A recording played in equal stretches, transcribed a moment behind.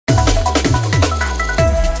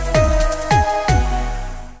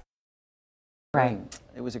Right.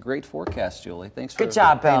 It was a great forecast, Julie. Thanks for Good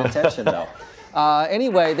job, paying Bill. attention, though.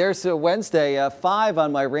 Anyway, there's a Wednesday, 5 on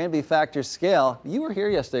my Ranby Factor scale. You were here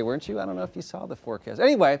yesterday, weren't you? I don't know if you saw the forecast.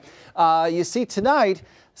 Anyway, you see tonight,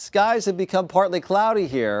 skies have become partly cloudy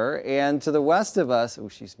here, and to the west of us, oh,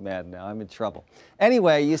 she's mad now. I'm in trouble.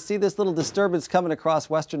 Anyway, you see this little disturbance coming across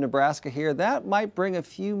western Nebraska here. That might bring a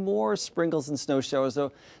few more sprinkles and snow showers,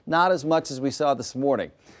 though not as much as we saw this morning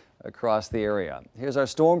across the area. Here's our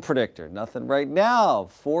storm predictor. Nothing right now.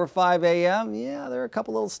 4 or 5 a.m. Yeah, there are a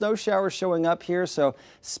couple little snow showers showing up here, so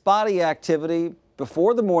spotty activity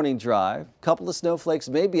before the morning drive. A couple of snowflakes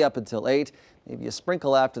maybe up until 8. Maybe a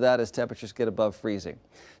sprinkle after that as temperatures get above freezing.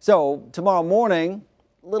 So tomorrow morning,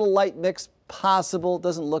 little light mix possible.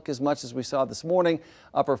 Doesn't look as much as we saw this morning.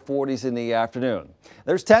 Upper 40s in the afternoon.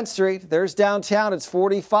 There's 10th Street. There's downtown. It's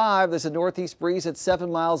 45. There's a northeast breeze at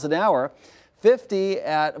 7 miles an hour. 50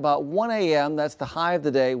 at about 1 a.m. That's the high of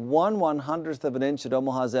the day. 1/100th of an inch at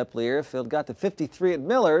Omaha's Eppley Airfield. Got to 53 at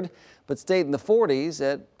Millard, but stayed in the 40s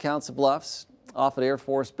at Council Bluffs, Offutt Air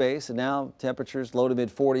Force Base. And now temperatures low to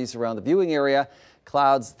mid 40s around the viewing area.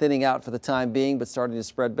 Clouds thinning out for the time being, but starting to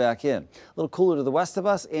spread back in. A little cooler to the west of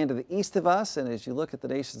us and to the east of us. And as you look at the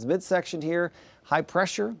nation's midsection here, high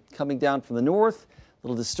pressure coming down from the north.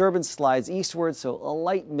 Little disturbance slides eastward, so a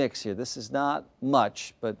light mix here. This is not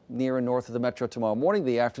much, but near and north of the metro tomorrow morning,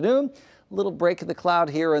 the afternoon. A little break in the cloud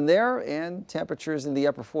here and there, and temperatures in the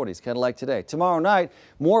upper 40s, kind of like today. Tomorrow night,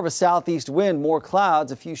 more of a southeast wind, more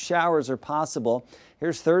clouds. A few showers are possible.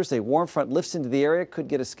 Here's Thursday. Warm front lifts into the area. Could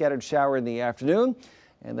get a scattered shower in the afternoon.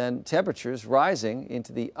 And then temperatures rising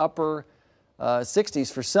into the upper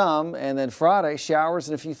 60s for some. And then Friday, showers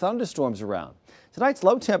and a few thunderstorms around. Tonight's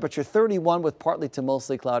low temperature 31 with partly to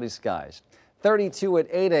mostly cloudy skies. 32 at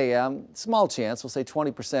 8 a.m. Small chance, we'll say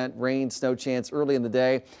 20% rain, snow chance early in the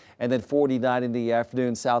day, and then 49 in the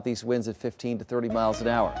afternoon. Southeast winds at 15 to 30 miles an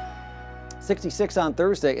hour. 66 on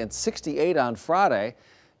Thursday and 68 on Friday.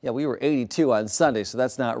 Yeah, we were 82 on Sunday, so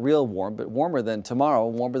that's not real warm, but warmer than tomorrow,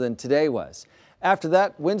 warmer than today was. After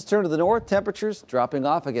that, winds turn to the north, temperatures dropping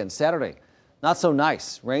off again. Saturday, not so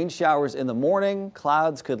nice. Rain showers in the morning.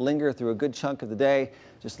 Clouds could linger through a good chunk of the day.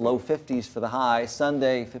 Just low 50s for the high.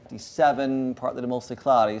 Sunday, 57, partly to mostly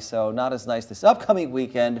cloudy. So not as nice this upcoming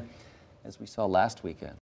weekend as we saw last weekend.